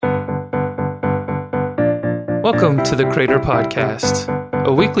Welcome to the Crater Podcast,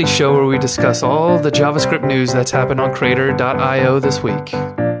 a weekly show where we discuss all the JavaScript news that's happened on Crater.io this week.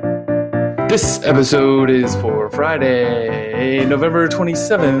 This episode is for Friday, November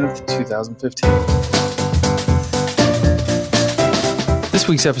 27th, 2015. This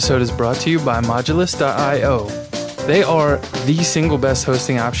week's episode is brought to you by Modulus.io. They are the single best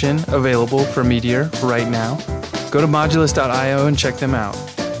hosting option available for Meteor right now. Go to Modulus.io and check them out.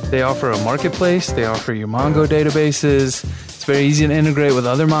 They offer a marketplace. They offer you Mongo databases. It's very easy to integrate with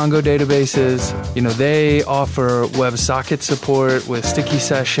other Mongo databases. They offer WebSocket support with sticky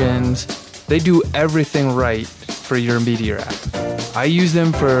sessions. They do everything right for your Meteor app. I use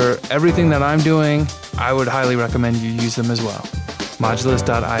them for everything that I'm doing. I would highly recommend you use them as well.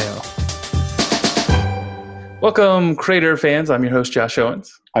 Modulus.io. Welcome, Crater fans. I'm your host, Josh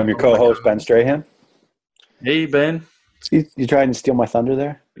Owens. I'm your co-host, Ben Strahan. Hey, Ben. You trying to steal my thunder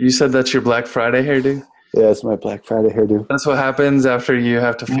there? You said that's your Black Friday hairdo? Yeah, it's my Black Friday hairdo. That's what happens after you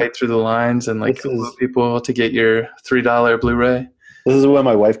have to fight through the lines and people to get your $3 Blu-ray. This is when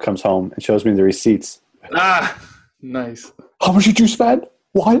my wife comes home and shows me the receipts. Ah, nice. How much did you spend?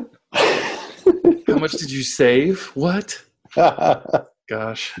 What? How much did you save? What?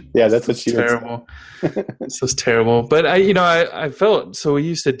 Gosh. Yeah, that's what she terrible. This was terrible. But I felt, so we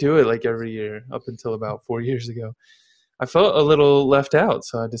used to do it like every year up until about 4 years ago. I felt a little left out,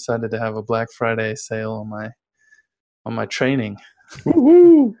 so I decided to have a Black Friday sale on my training.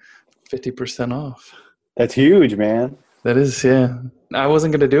 Woo-hoo. 50% off. That's huge, man. That is, yeah. I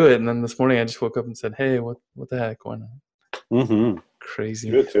wasn't going to do it, and then this morning I just woke up and said, hey, what the heck? Why not? Mm-hmm. Crazy.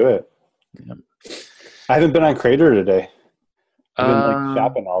 Do it. Yeah. I haven't been on Crater today. I've been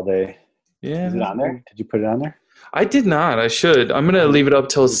shopping all day. Yeah. Is it on there? Did you put it on there? I did not. I should. I'm going to leave it up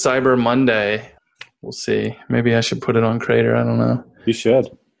till Cyber Monday. We'll see. Maybe I should put it on Crater. I don't know. You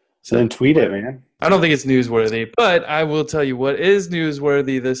should. So then tweet it, man. I don't think it's newsworthy, but I will tell you what is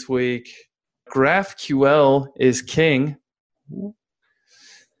newsworthy this week. GraphQL is king.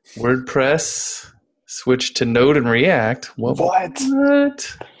 WordPress switched to Node and React. What?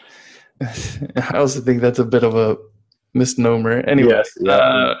 I also think that's a bit of a misnomer. Anyway, yes,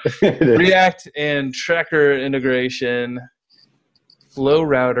 React and Tracker integration. Flow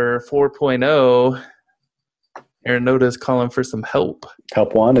Router 4.0. Aaron Noda's calling for some help.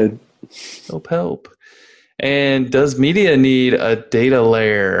 Help wanted. Help. And does media need a data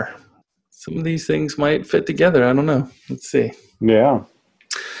layer? Some of these things might fit together. I don't know. Let's see. Yeah.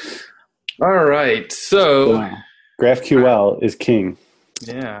 All right. So GraphQL is king.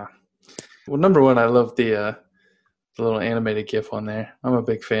 Yeah. Well, number one, I love the little animated GIF on there. I'm a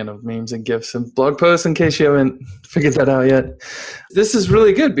big fan of memes and GIFs and blog posts, in case you haven't figured that out yet. This is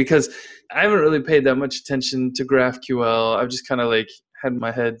really good because I haven't really paid that much attention to GraphQL. I've just kind of had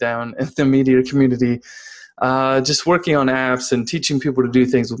my head down in the Meteor community, just working on apps and teaching people to do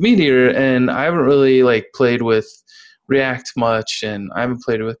things with Meteor. And I haven't really played with React much, and I haven't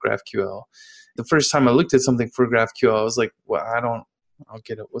played with GraphQL. The first time I looked at something for GraphQL, I was like, well, I'll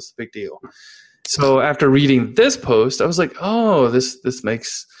get it. What's the big deal? So after reading this post, I was like, oh, this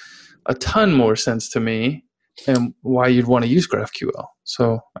makes a ton more sense to me and why you'd want to use GraphQL.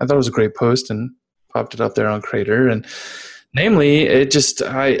 So I thought it was a great post and popped it up there on Crater. And namely, it just,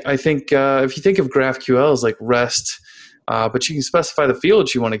 I think if you think of GraphQL as like REST, but you can specify the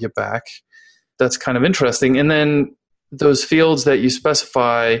fields you want to get back, that's kind of interesting. And then those fields that you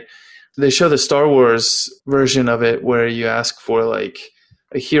specify, they show the Star Wars version of it where you ask for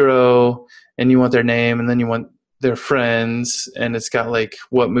a hero and you want their name and then you want their friends, and it's got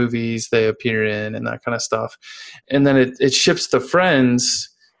what movies they appear in and that kind of stuff. And then it ships the friends,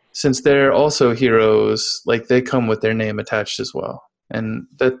 since they're also heroes, they come with their name attached as well. And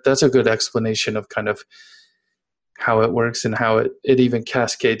that's a good explanation of kind of how it works and how it even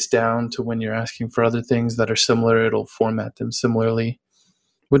cascades down to when you're asking for other things that are similar, it'll format them similarly.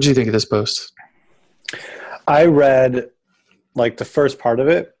 What did you think of this post? I read the first part of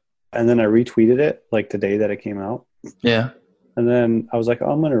it, and then I retweeted it the day that it came out. Yeah. And then I was like,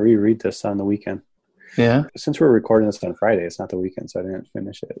 oh, I'm going to reread this on the weekend. Yeah. Since we're recording this on Friday, it's not the weekend, so I didn't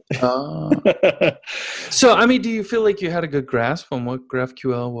finish it. So, do you feel like you had a good grasp on what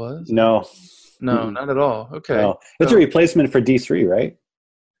GraphQL was? No, not at all. Okay. No. It's a replacement for D3, right?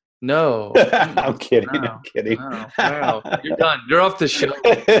 No. I'm kidding. No. I'm kidding. Wow. You're done. You're off the show.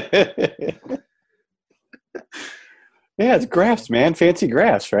 Yeah, it's graphs, man. Fancy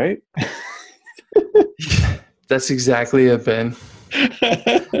graphs, right? That's exactly it, Ben.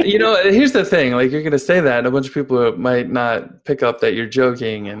 Here's the thing. You're going to say that, and a bunch of people might not pick up that you're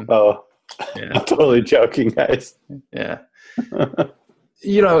joking. And yeah. I'm totally joking, guys. Yeah.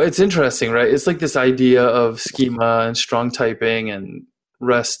 it's interesting, right? It's like this idea of schema and strong typing and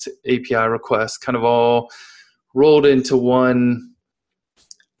REST API requests kind of all rolled into one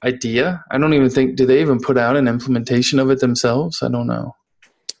idea. I don't even think, do they even put out an implementation of it themselves? I don't know.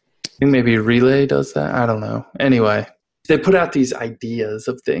 I think maybe Relay does that. I don't know. Anyway, they put out these ideas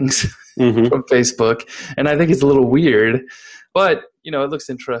of things from Facebook, and I think it's a little weird, but it looks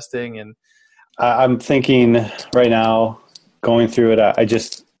interesting. And I'm thinking right now, going through it, I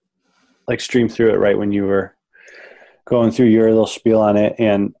just streamed through it right when you were going through your little spiel on it,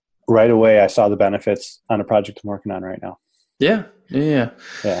 and right away I saw the benefits on a project I'm working on right now. Yeah. I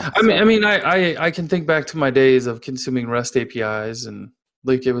can think back to my days of consuming REST APIs, and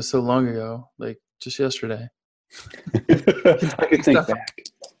like it was so long ago, like just yesterday. I can think back.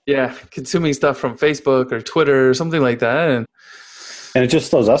 Yeah, consuming stuff from Facebook or Twitter or something like that, and it just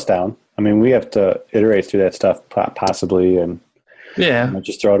slows us down. I mean, we have to iterate through that stuff possibly, and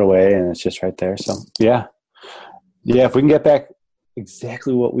just throw it away, and it's just right there. So yeah, if we can get back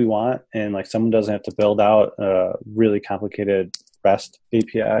exactly what we want, and like someone doesn't have to build out a really complicated REST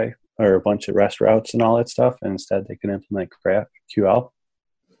API or a bunch of REST routes and all that stuff, and instead they can implement GraphQL.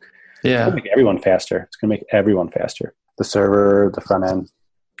 Yeah, it's going to make everyone faster. It's going to make everyone faster. The server, the front end.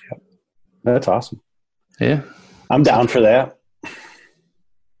 Yep. That's awesome. Yeah, I'm down for that.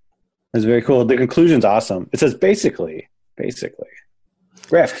 It's very cool. The conclusion's awesome. It says basically,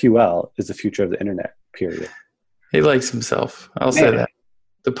 GraphQL is the future of the internet, period. He likes himself. I'll say that.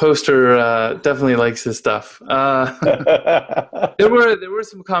 The poster definitely likes his stuff. There were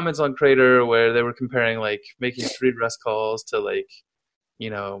some comments on Crater where they were comparing like making 3 REST calls to like,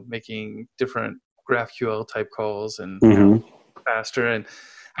 making different GraphQL type calls and faster. And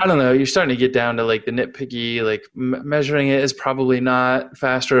I don't know, you're starting to get down to like the nitpicky, like measuring it is probably not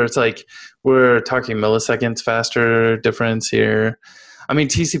faster. It's like we're talking milliseconds faster difference here. I mean,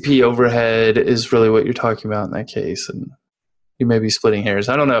 TCP overhead is really what you're talking about in that case. And you may be splitting hairs.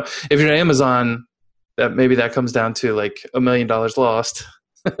 I don't know. If you're Amazon, maybe that comes down to like $1 million lost.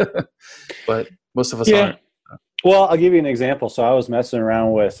 But most of us aren't. Well, I'll give you an example. So I was messing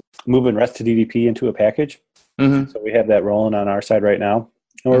around with moving REST to DDP into a package. So we have that rolling on our side right now.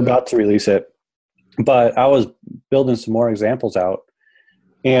 And we're about to release it. But I was building some more examples out.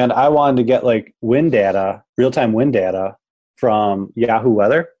 And I wanted to get like wind data, real-time wind data from Yahoo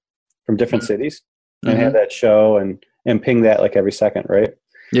Weather from different cities and have that show and ping that like every second, right?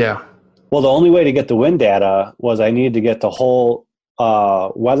 Yeah. Well, the only way to get the wind data was I needed to get the whole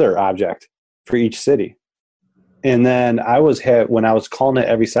weather object for each city. And then when I was calling it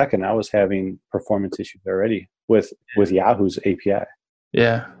every second, I was having performance issues already with Yahoo's API.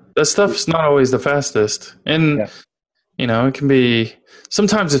 Yeah. That stuff's not always the fastest. And, it can be,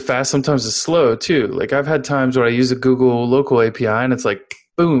 sometimes it's fast, sometimes it's slow too. Like I've had times where I use a Google local API and it's like,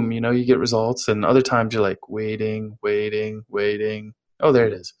 boom, you get results. And other times you're like waiting. Oh, there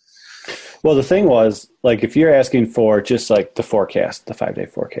it is. Well, the thing was, like, if you're asking for just like the forecast, the 5-day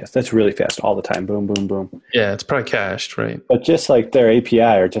forecast, that's really fast all the time. Boom, boom, boom. Yeah, it's probably cached, right? But just like their API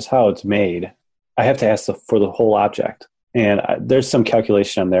or just how it's made, I have to ask for the whole object. And there's some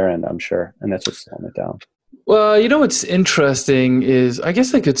calculation on their end, I'm sure. And that's what's slowing it down. Well, what's interesting is I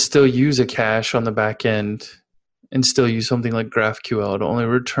guess they could still use a cache on the back end and still use something like GraphQL to only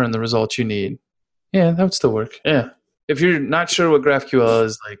return the results you need. Yeah, that would still work. Yeah. If you're not sure what GraphQL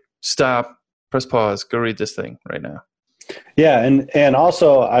is, like, stop, press pause, go read this thing right now. Yeah, and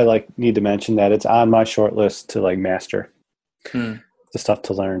also I need to mention that it's on my short list to master the stuff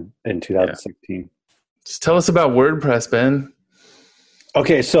to learn in 2016. Yeah. Just tell us about WordPress, Ben.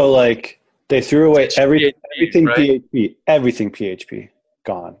 Okay, so they threw away everything right? PHP, everything PHP,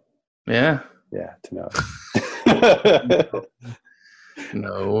 gone. Yeah. Yeah, to know.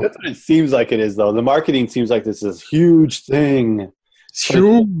 No. That's what it seems like it is, though. The marketing seems like this is huge thing. It's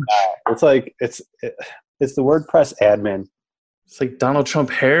huge. It's like it's the WordPress admin. It's like Donald Trump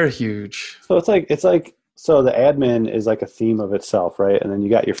hair huge. So it's like so the admin is like a theme of itself, right? And then you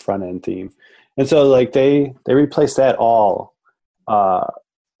got your front end theme. And so they replaced that all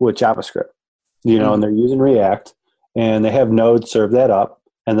with JavaScript. And they're using React, and they have Node serve that up,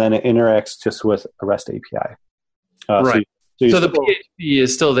 and then it interacts just with a REST API. Right. So the PHP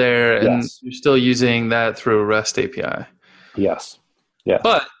is still there, and you're still using that through a REST API. Yes. Yeah.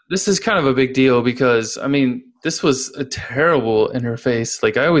 But this is kind of a big deal because, this was a terrible interface.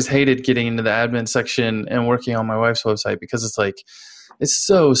 Like, I always hated getting into the admin section and working on my wife's website because it's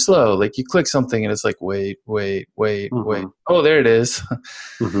so slow. Like, you click something and it's like, wait. Oh, there it is.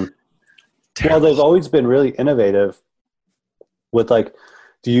 Well, they've always been really innovative with the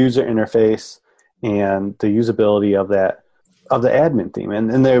user interface and the usability of that. of the admin theme.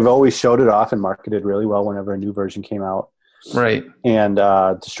 And they've always showed it off and marketed really well whenever a new version came out. Right. And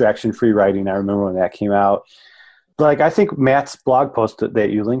distraction-free writing, I remember when that came out. Like, I think Matt's blog post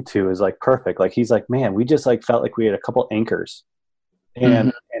that you linked to is like perfect. Like, he's like, man, we just like felt like we had a couple anchors.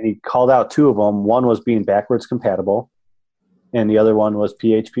 And he called out 2 of them. One was being backwards compatible, and the other one was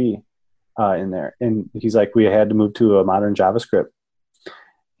PHP in there. And he's like, we had to move to a modern JavaScript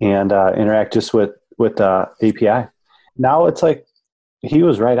and interact just with API. Now it's like he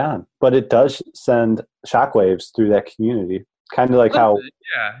was right on, but it does send shockwaves through that community. Kind of like how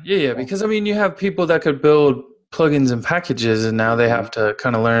because I mean, you have people that could build plugins and packages, and now they have to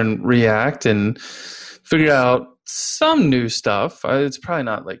kind of learn React and figure out some new stuff. It's probably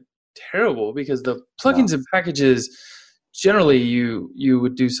not like terrible, because the plugins and packages, generally you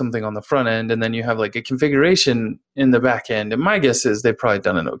would do something on the front end, and then you have like a configuration in the back end. And my guess is they've probably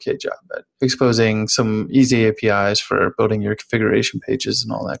done an okay job at exposing some easy APIs for building your configuration pages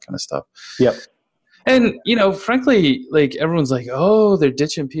and all that kind of stuff. Yep. And, frankly, like, everyone's like, oh, they're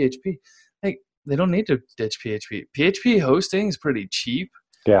ditching PHP. Like, they don't need to ditch PHP. PHP hosting is pretty cheap.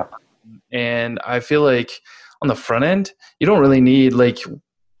 Yeah. And I feel like on the front end, you don't really need, like,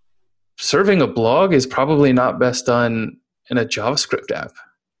 serving a blog is probably not best done in a JavaScript app.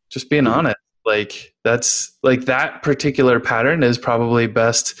 Just being honest. Like, that's, like, that particular pattern is probably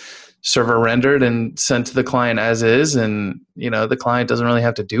best server rendered and sent to the client as is. And, the client doesn't really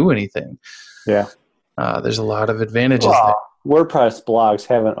have to do anything. Yeah. There's a lot of advantages there. WordPress blogs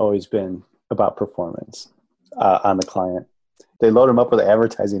haven't always been about performance on the client. They load them up with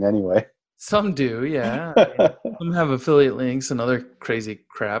advertising anyway. Some do, yeah. Some have affiliate links and other crazy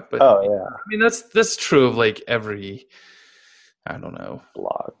crap. But I mean, that's true of like every, I don't know,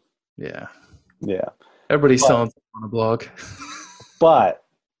 blog. Yeah. Yeah. Everybody's selling on a blog. But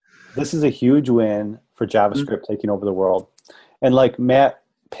this is a huge win for JavaScript taking over the world. And like Matt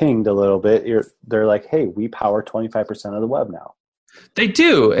pinged a little bit, they're like, hey, we power 25% of the web now. They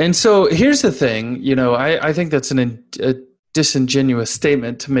do. And so here's the thing, I think that's a disingenuous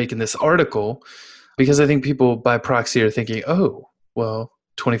statement to make in this article, because I think people by proxy are thinking, oh, well,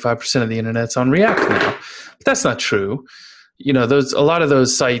 25% of the internet's on React now. But that's not true. A lot of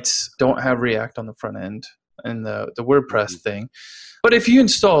those sites don't have React on the front end and the WordPress thing. But if you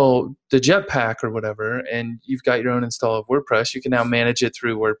install the Jetpack or whatever, and you've got your own install of WordPress, you can now manage it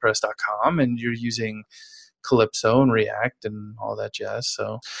through WordPress.com, and you're using Calypso and React and all that jazz.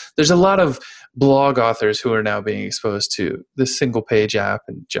 So there's a lot of blog authors who are now being exposed to this single page app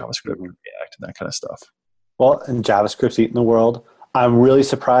and JavaScript and React and that kind of stuff. Well, and JavaScript's eating the world. I'm really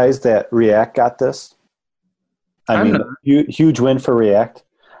surprised that React got this. Huge win for React.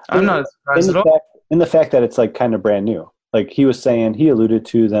 I'm not surprised at all. In the fact that it's like kind of brand new. Like he alluded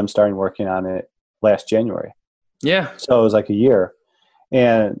to them starting working on it last January. Yeah. So it was like a year.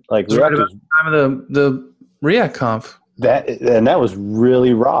 And like React was time of the React Conf. That was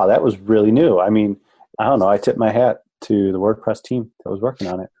really raw. That was really new. I mean, I don't know. I tip my hat to the WordPress team that was working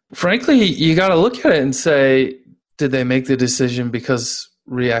on it. Frankly, you got to look at it and say, did they make the decision because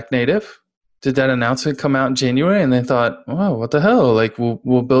React Native? Did that announcement come out in January and they thought, oh, what the hell? Like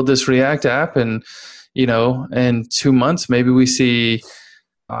we'll build this React app, and in 2 months maybe we see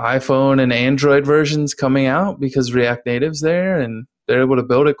iPhone and Android versions coming out because React Native's there and they're able to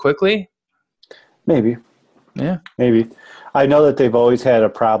build it quickly? Maybe. Yeah. Maybe. I know that they've always had a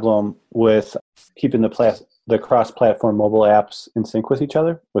problem with keeping the cross-platform mobile apps in sync with each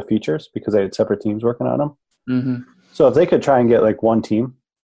other with features because they had separate teams working on them. Mm-hmm. So if they could try and get like one team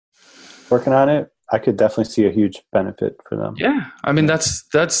working on it, I could definitely see a huge benefit for them. Yeah. I mean,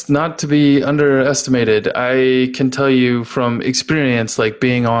 that's not to be underestimated. I can tell you from experience, like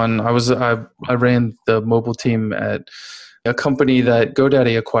being on, I ran the mobile team at a company that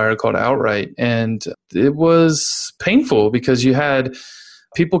GoDaddy acquired called Outright. And it was painful because you had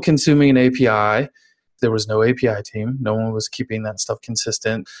people consuming an API. There was no API team. No one was keeping that stuff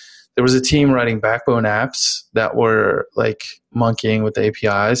consistent. There was a team writing backbone apps that were like monkeying with the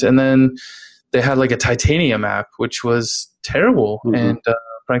APIs. And then they had like a Titanium app, which was terrible. Mm-hmm. And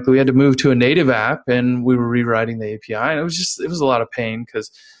frankly, we had to move to a native app and we were rewriting the API. And it was a lot of pain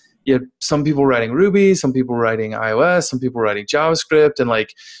because you had some people writing Ruby, some people writing iOS, some people writing JavaScript. And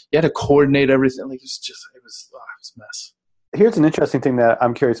like you had to coordinate everything. Like it was a mess. Here's an interesting thing that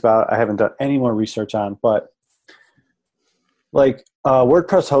I'm curious about. I haven't done any more research on, but like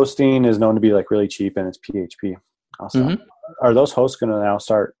WordPress hosting is known to be like really cheap and it's PHP. Also, mm-hmm. Are those hosts going to now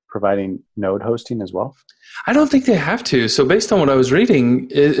start providing node hosting as well? I don't think they have to. So based on what I was reading,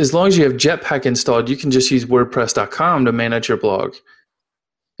 as long as you have Jetpack installed, you can just use WordPress.com to manage your blog.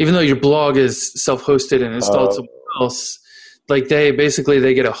 Even though your blog is self-hosted and installed somewhere else, like they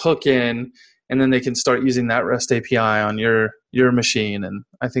get a hook in, and then they can start using that REST API on your machine. And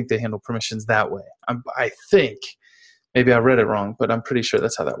I think they handle permissions that way. I think maybe I read it wrong, but I'm pretty sure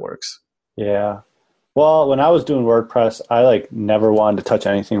that's how that works. Yeah. Well, when I was doing WordPress, I never wanted to touch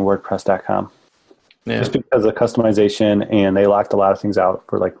anything WordPress.com. Yeah. Just because of customization, and they locked a lot of things out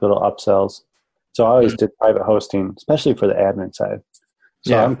for little upsells. So I always did private hosting, especially for the admin side.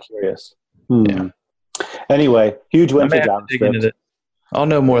 So I'm curious. Yeah. Anyway, huge win for JavaScript. I'll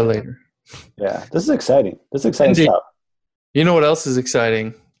know more later. Yeah, this is exciting. This is exciting stuff. You know what else is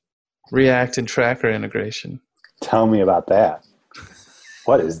exciting? React and Tracker integration. Tell me about that.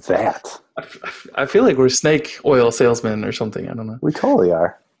 What is that? I feel like we're snake oil salesmen or something. I don't know. We totally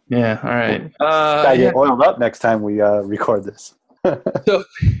are. Yeah, all right. Gotta get oiled up next time we record this. So,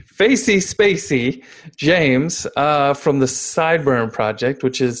 Spacey James from the Sideburn project,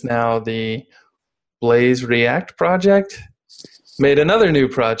 which is now the Blaze React project, made another new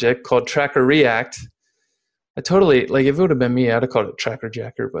project called Tracker React. I totally, if it would have been me, I'd have called it Tracker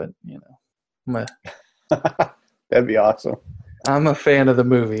Jacker, but, that'd be awesome. I'm a fan of the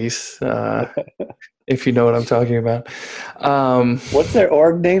movies, if you know what I'm talking about. What's their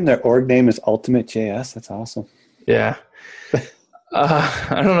org name? Their org name is Ultimate JS. That's awesome. Yeah.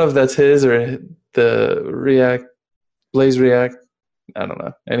 I don't know if that's his or the Blaze React. I don't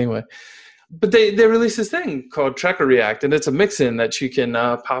know. Anyway. But they released this thing called Tracker React, and it's a mix-in that you can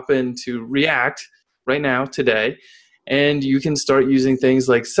pop into React right now, today, and you can start using things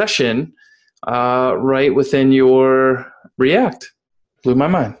like Session right within your React. Blew my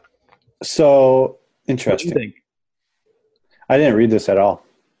mind. So interesting. What do you think? I didn't read this at all.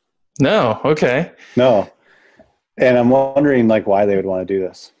 No. Okay. No. And I'm wondering why they would want to do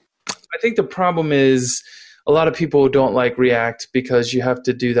this. I think the problem is a lot of people don't like React because you have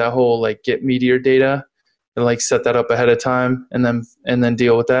to do that whole get Meteor data and set that up ahead of time and then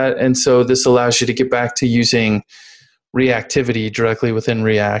deal with that. And so this allows you to get back to using reactivity directly within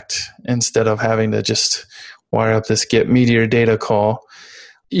React instead of having to just wire up this get Meteor data call.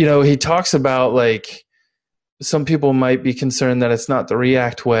 He talks about some people might be concerned that it's not the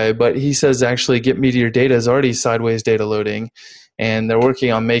React way, but he says actually get Meteor data is already sideways data loading, and they're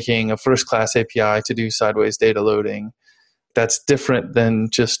working on making a first-class API to do sideways data loading. That's different than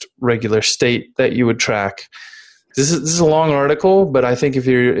just regular state that you would track. This is a long article, but I think if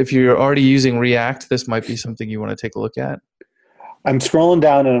you're already using React, this might be something you want to take a look at. I'm scrolling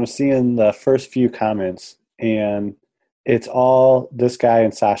down and I'm seeing the first few comments, and it's all this guy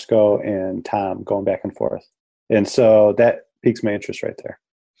and Sashko and Tom going back and forth. And so that piques my interest right there.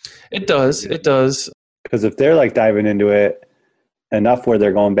 It does. It does. Because if they're diving into it enough where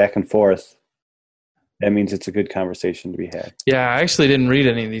they're going back and forth, that means it's a good conversation to be had. Yeah, I actually didn't read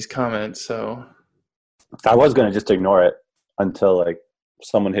any of these comments, so I was going to just ignore it until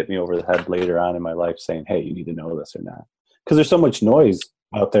someone hit me over the head later on in my life saying, "Hey, you need to know this or not," because there's so much noise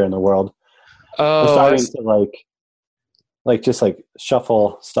out there in the world. Deciding to just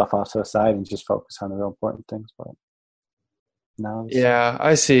shuffle stuff off to the side and just focus on the real important things. But now, yeah,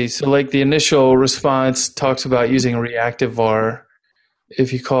 I see. So the initial response talks about using reactive var.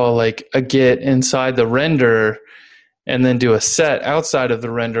 If you call a get inside the render and then do a set outside of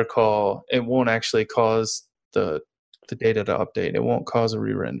the render call, it won't actually cause the data to update. It won't cause a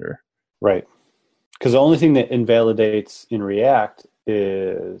re-render. Right. Because the only thing that invalidates in React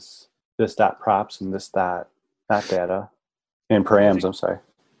is this dot props and this dot not data and params. I'm sorry.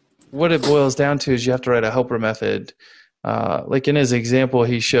 What it boils down to is you have to write a helper method. In his example,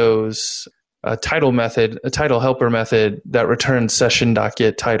 he shows a title helper method that returns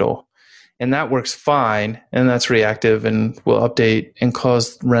session.get title. And that works fine, and that's reactive and will update and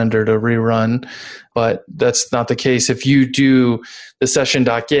cause render to rerun. But that's not the case. If you do the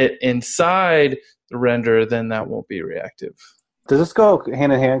session.get inside the render, then that won't be reactive. Does this go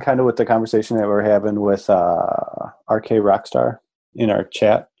hand in hand kind of with the conversation that we're having with RK Rockstar in our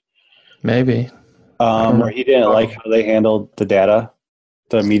chat? Maybe. Where he didn't like how they handled the data,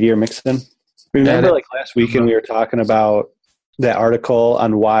 the Meteor mix-in. Remember last weekend we were talking about that article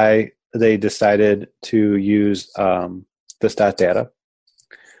on why they decided to use this data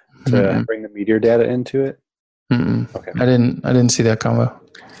to bring the Meteor data into it? Okay. I didn't see that combo.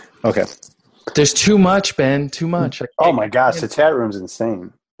 Okay. There's too much, Ben. Too much. Oh my gosh, the chat room's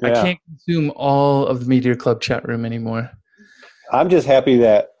insane. Yeah. I can't consume all of the Meteor Club chat room anymore. I'm just happy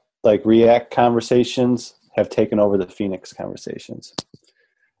that React conversations have taken over the Phoenix conversations.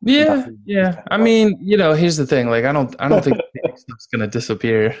 Yeah, yeah. I mean, here's the thing. I don't think the Phoenix stuff's gonna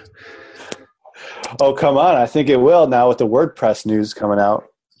disappear. Oh, come on. I think it will now with the WordPress news coming out.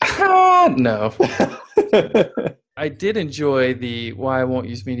 No. I did enjoy the why I won't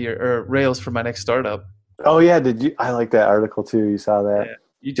use Meteor or Rails for my next startup. Oh yeah, did you? I like that article too. You saw that? Yeah,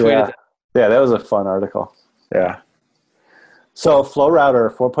 you tweeted that. Yeah, that was a fun article. Yeah. So Flow Router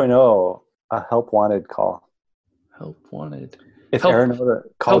 4.0, a help wanted call. Help wanted. If Aranota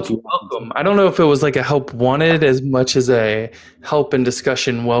called you, welcome. I don't know if it was like a help wanted as much as a help and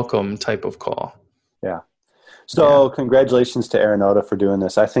discussion welcome type of call. Yeah. So congratulations to Aranota for doing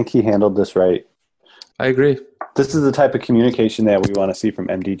this. I think he handled this right. I agree. This is the type of communication that we want to see from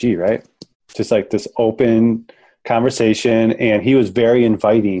MDG, right? Just like this open conversation, and he was very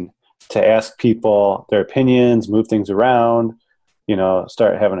inviting to ask people their opinions, move things around,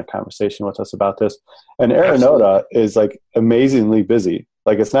 start having a conversation with us about this. And Aranota is like amazingly busy.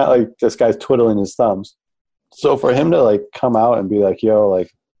 Like, it's not like this guy's twiddling his thumbs. So for him to like come out and be like, yo,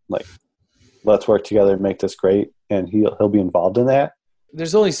 like let's work together and make this great, and he'll be involved in that.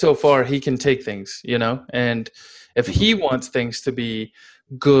 There's only so far he can take things, and if he wants things to be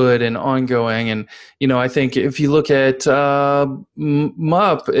good and ongoing, and I think if you look at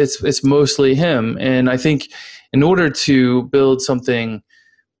MUP, it's mostly him, and I think in order to build something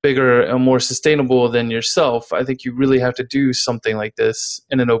bigger and more sustainable than yourself, I think you really have to do something like this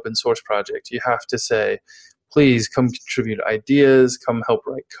in an open source project. You have to say, please come contribute ideas, come help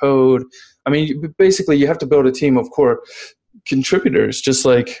write code. I mean, basically you have to build a team of core contributors, just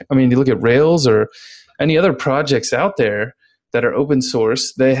like, you look at Rails or any other projects out there that are open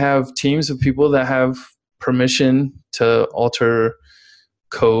source. They have teams of people that have permission to alter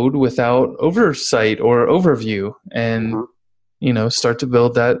code without oversight or overview, and start to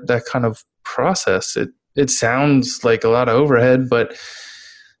build that kind of process. It sounds like a lot of overhead, but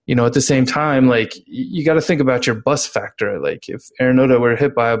at the same time, like, you got to think about your bus factor. Like, if Aranota were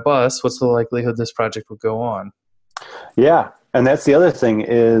hit by a bus, what's the likelihood this project would go on? Yeah, and that's the other thing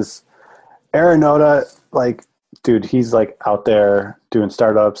is Aranota, like, dude, he's like out there doing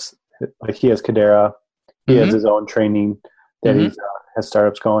startups. Like, he has Kadera. He has his own training that he has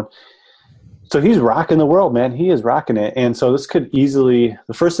startups going. So he's rocking the world, man. He is rocking it. And so this could easily,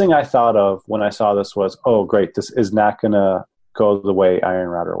 the first thing I thought of when I saw this was, oh, great, this is not going to go the way Iron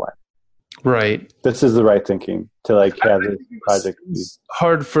Router went. Right. This is the right thinking to like have this project. It's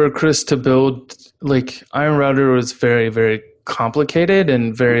hard for Chris to build. Like, Iron Router was very, very complicated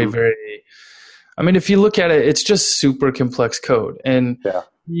and very, very, if you look at it, it's just super complex code. And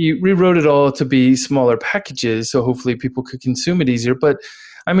he rewrote it all to be smaller packages, so hopefully people could consume it easier. But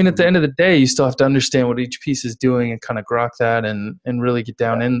at the end of the day, you still have to understand what each piece is doing and kind of grok that and really get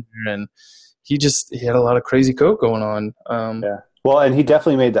down in there. And he had a lot of crazy code going on. Well, and he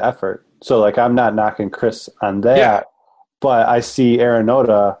definitely made the effort. So, like, I'm not knocking Chris on that, but I see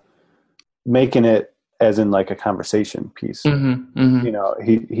Aranota making it as in like a conversation piece.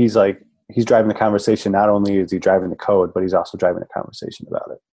 He's like, he's driving the conversation. Not only is he driving the code, but he's also driving a conversation about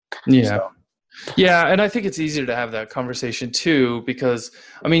it. Yeah. So. Yeah, and I think it's easier to have that conversation too, because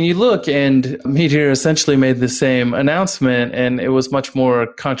you look, and Meteor essentially made the same announcement, and it was much more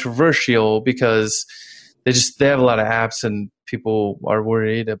controversial because they have a lot of apps and people are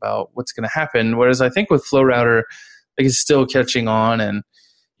worried about what's going to happen. Whereas I think with Flow Router, it's still catching on, and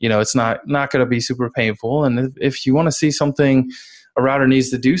it's not going to be super painful. And if you want to see something, a router needs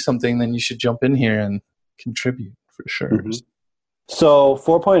to do something, then you should jump in here and contribute for sure. So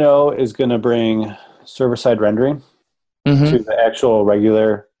 4.0 is going to bring server-side rendering to the actual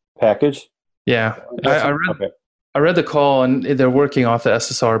regular package. Yeah, I read the call, and they're working off the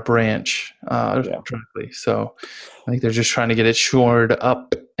SSR branch directly. So I think they're just trying to get it shored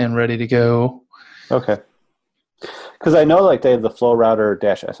up and ready to go. Okay. Because I know like they have the Flow Router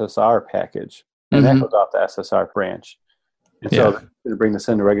 -SSR package, and that goes off the SSR branch. And so they're going to bring this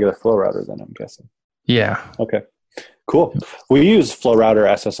into regular Flow Router then, I'm guessing. Yeah. Okay. Cool. We use Flow Router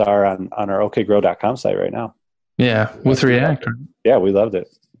SSR on our okgrow.com site right now. Yeah, with React. Yeah, we loved it.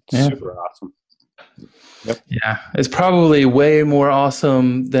 Super awesome. Yep. Yeah, it's probably way more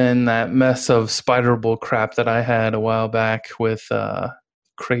awesome than that mess of spiderable crap that I had a while back with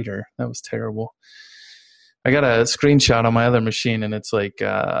Crater. That was terrible. I got a screenshot on my other machine, and it's like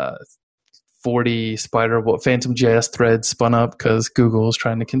 40 spiderable Phantom.js threads spun up because Google is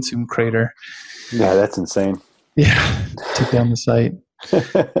trying to consume Crater. Yeah, that's insane. Yeah, took down the site.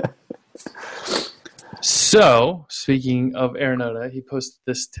 So, speaking of Aranota, he posted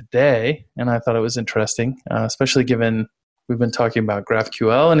this today, and I thought it was interesting, especially given we've been talking about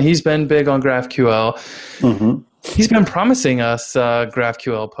GraphQL, and he's been big on GraphQL. He's been promising us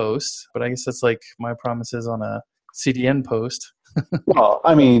GraphQL posts, but I guess that's like my promises on a CDN post. Well,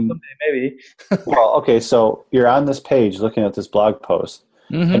 I mean, someday maybe. Well, okay, so you're on this page looking at this blog post.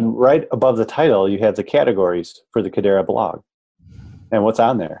 Mm-hmm. And right above the title, you have the categories for the Cadera blog. And what's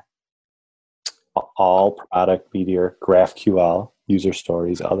on there? All, product, Meteor, GraphQL, user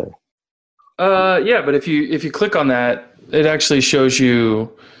stories, other. Yeah, but if you click on that, it actually shows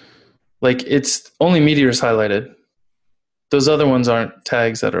you, like, it's only Meteor's highlighted. Those other ones aren't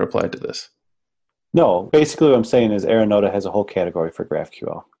tags that are applied to this. No, basically what I'm saying is Aeronota has a whole category for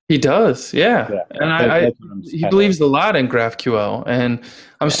GraphQL. He does, yeah. And he believes a lot in GraphQL, and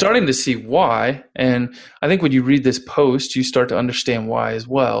I'm starting to see why. And I think when you read this post, you start to understand why as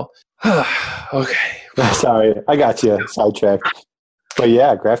well. Okay. Sorry, I got you sidetracked. But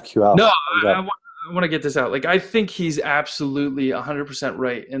yeah, GraphQL. No, I want to get this out. Like, I think he's absolutely 100%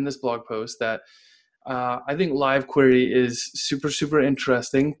 right in this blog post that I think live query is super, super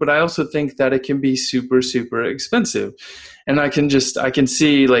interesting, but I also think that it can be super, super expensive. And I can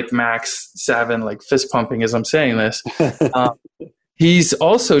see like Max Savin like fist pumping as I'm saying this. He's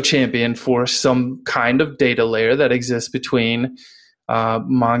also championed for some kind of data layer that exists between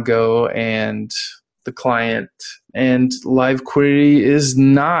Mongo and the client, and live query is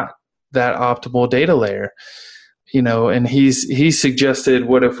not that optimal data layer. And he suggested,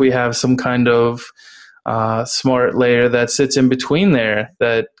 what if we have some kind of smart layer that sits in between there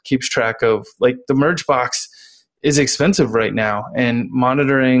that keeps track of, like, the merge box is expensive right now, and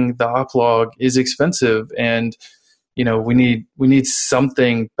monitoring the op log is expensive, and we need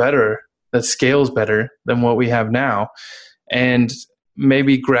something better that scales better than what we have now. And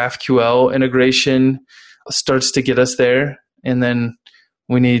maybe GraphQL integration starts to get us there, and then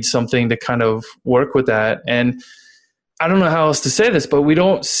we need something to kind of work with that. And I don't know how else to say this, but we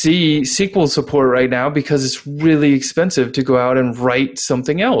don't see SQL support right now because it's really expensive to go out and write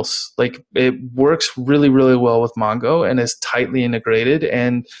something else. Like, it works really, really well with Mongo and is tightly integrated,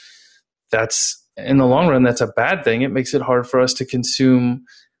 and that's, in the long run, that's a bad thing. It makes it hard for us to consume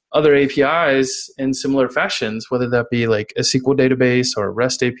other APIs in similar fashions, whether that be like a SQL database or a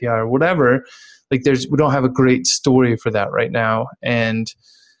REST API or whatever. Like, we don't have a great story for that right now. And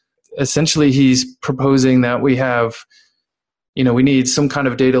essentially he's proposing that we have, we need some kind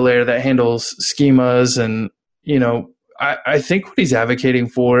of data layer that handles schemas. And, I think what he's advocating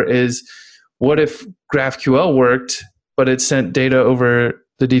for is, what if GraphQL worked, but it sent data over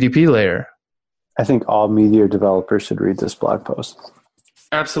the DDP layer? I think all Meteor developers should read this blog post.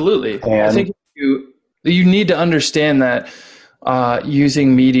 Absolutely. And I think you need to understand that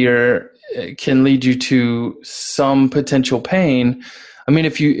using Meteor can lead you to some potential pain. I mean,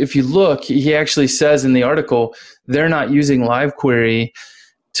 if you look, he actually says in the article, they're not using live query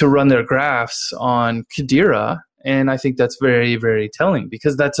to run their graphs on Cadera. And I think that's very, very telling,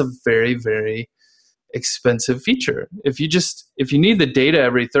 because that's a very, very expensive feature. If you need the data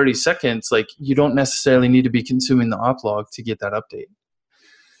every 30 seconds, like, you don't necessarily need to be consuming the op log to get that update.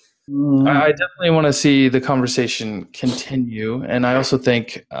 I definitely want to see the conversation continue. And I also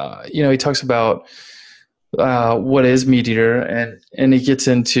think, he talks about what is Meteor, and he gets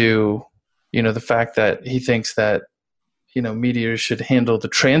into, the fact that he thinks that, Meteor should handle the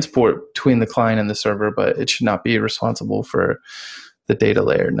transport between the client and the server, but it should not be responsible for the data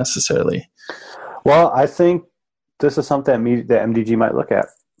layer necessarily. Well, I think this is something that MDG might look at.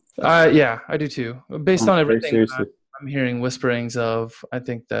 Yeah, I do too. Based on everything I'm hearing whisperings of, I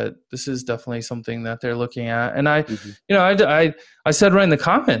think that this is definitely something that they're looking at. And I said right in the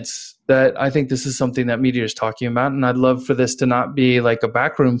comments that I think this is something that Meteor is talking about, and I'd love for this to not be like a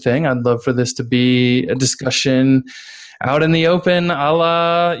backroom thing. I'd love for this to be a discussion out in the open, a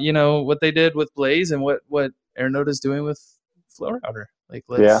la, what they did with Blaze and what Aeronota is doing with Flow Router. Like,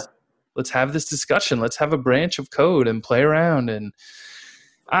 let's have this discussion. Let's have a branch of code and play around. And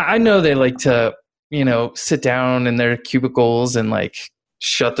I know they like to, sit down in their cubicles and like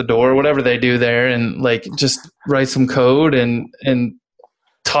shut the door, whatever they do there, and like just write some code and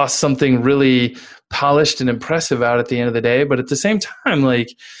toss something really polished and impressive out at the end of the day. But at the same time, like,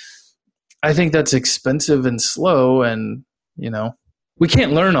 I think that's expensive and slow, and, we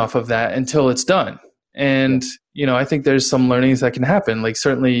can't learn off of that until it's done. And, I think there's some learnings that can happen. Like,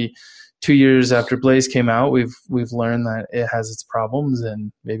 certainly 2 years after Blaze came out, we've learned that it has its problems,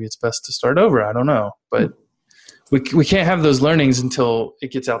 and maybe it's best to start over. I don't know, but we can't have those learnings until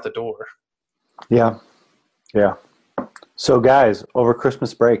it gets out the door. Yeah. So guys, over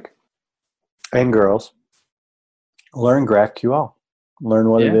Christmas break, and girls, learn GraphQL. Learn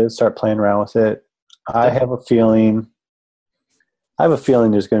what it is. Start playing around with it. I have a feeling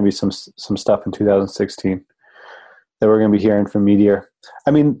there's going to be some stuff in 2016 that we're going to be hearing from Meteor.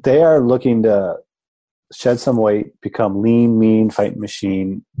 I mean, they are looking to shed some weight, become lean, mean, fighting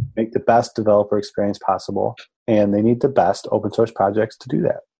machine, make the best developer experience possible. and they need the best open source projects to do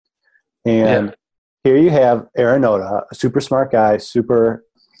that. And here you have Aaron Oda, a super smart guy, super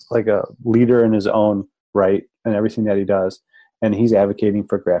like a leader in his own right and everything that he does. And he's advocating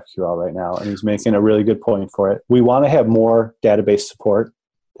for GraphQL right now, and he's making a really good point for it. We want to have more database support.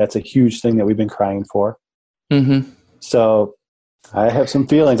 That's a huge thing that we've been crying for. Mm-hmm. So I have some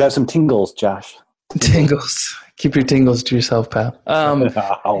feelings. I have some tingles, Josh. Tingles. Keep your tingles to yourself, pal.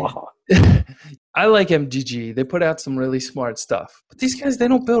 I like MGG. They put out some really smart stuff. But these guys, they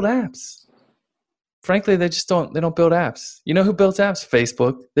don't build apps. Frankly, they don't build apps. You know who builds apps?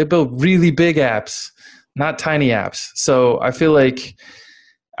 Facebook. They build really big apps, not tiny apps. So I feel like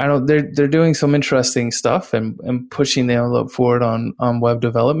they're doing some interesting stuff and pushing the envelope forward on web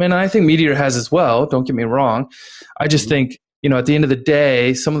development. And I think Meteor has as well. Don't get me wrong. I just think, at the end of the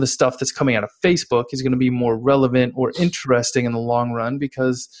day, some of the stuff that's coming out of Facebook is going to be more relevant or interesting in the long run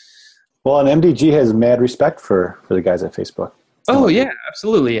because... Well, and MDG has mad respect for the guys at Facebook. Oh, yeah,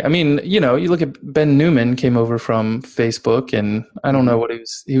 absolutely. I mean, you look at Ben Newman came over from Facebook, and I don't know what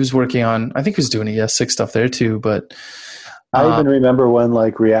he was working on. I think he was doing ES6 stuff there too, but... I even remember when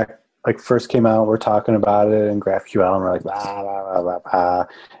React first came out, we're talking about it in GraphQL, and we're like, blah, blah, blah, blah.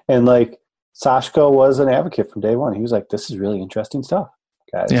 And Sashko was an advocate from day one. He was like, this is really interesting stuff,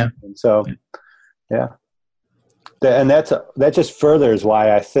 guys. Yeah. And so, yeah. And that just furthers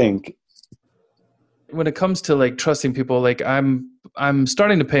why I think when it comes to trusting people, I'm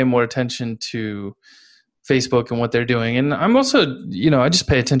starting to pay more attention to Facebook and what they're doing. And I'm also, I just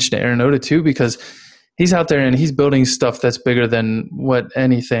pay attention to Aaron Oda too, because he's out there and he's building stuff that's bigger than what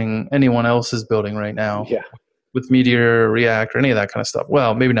anyone else is building right now. Yeah. With Meteor, React, or any of that kind of stuff.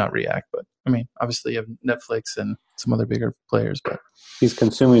 Well, maybe not React, but I mean, obviously you have Netflix and some other bigger players, but he's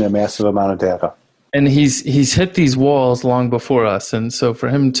consuming a massive amount of data. And he's hit these walls long before us. And so for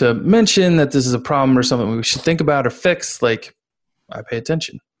him to mention that this is a problem or something we should think about or fix, I pay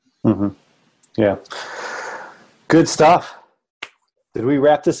attention. Mm-hmm. Yeah. Good stuff. Did we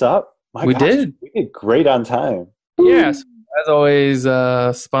wrap this up? We did. We did great on time. Yes. As always,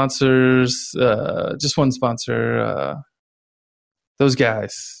 sponsors, just one sponsor, those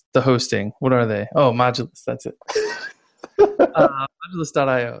guys, the hosting. What are they? Oh, Modulus. That's it.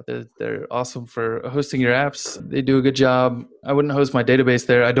 Modulus.io. They're awesome for hosting your apps. They do a good job. I wouldn't host my database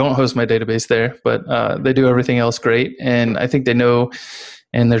there. I don't host my database there, but they do everything else great. And I think they know,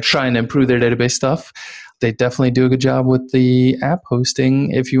 and they're trying to improve their database stuff. They definitely do a good job with the app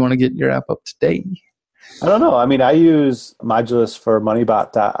hosting if you want to get your app up to date. I don't know. I mean, I use Modulus for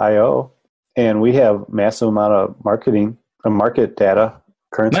moneybot.io, and we have massive amount of market data,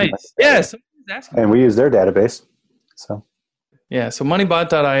 currency. Nice. Yes. And we use their database. So. Yeah, so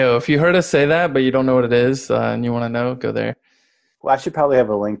moneybot.io. If you heard us say that, but you don't know what it is and you want to know, go there. Well, I should probably have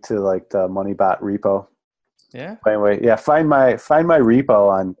a link to the Moneybot repo. Yeah. But anyway, yeah, find my repo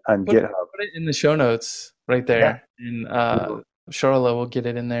on GitHub. Put it in the show notes right there. Yeah. And Charlotte will get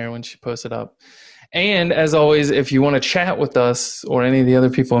it in there when she posts it up. And as always, if you want to chat with us or any of the other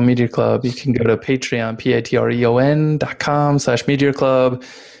people in Meteor Club, you can go to Patreon, patreon.com/Meteor Club,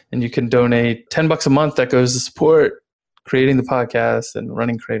 and you can donate $10 a month. That goes to support creating the podcast and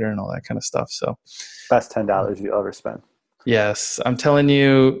running Crater and all that kind of stuff. So, best $10 you ever spend. Yes, I'm telling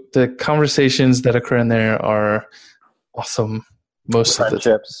you, the conversations that occur in there are awesome. Most of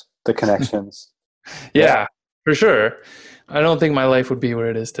the connections. Yeah, for sure. I don't think my life would be where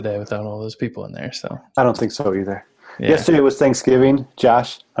it is today without all those people in there. So I don't think so either. Yeah. Yesterday was Thanksgiving.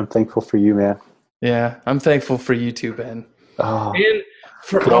 Josh, I'm thankful for you, man. Yeah, I'm thankful for you too, Ben. Oh, and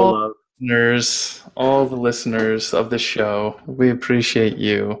for all the listeners of the show, we appreciate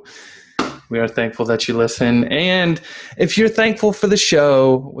you. We are thankful that you listen. And if you're thankful for the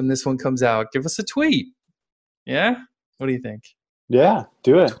show when this one comes out, give us a tweet. Yeah? What do you think? Yeah,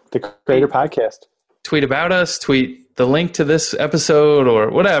 do it. The Crater Podcast. Tweet about us, tweet the link to this episode or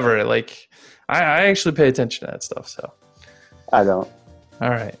whatever. I actually pay attention to that stuff, so. I don't. All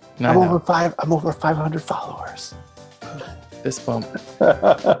right. I'm over 500 followers. Fist bump.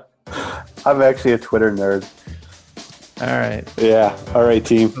 I'm actually a Twitter nerd. All right. Yeah. All right,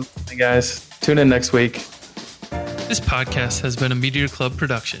 team. Hey, guys. Tune in next week. This podcast has been a Meteor Club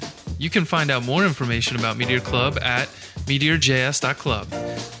production. You can find out more information about Meteor Club at meteorjs.club.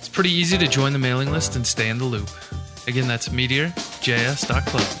 It's pretty easy to join the mailing list and stay in the loop. Again, that's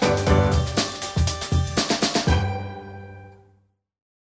meteorjs.club.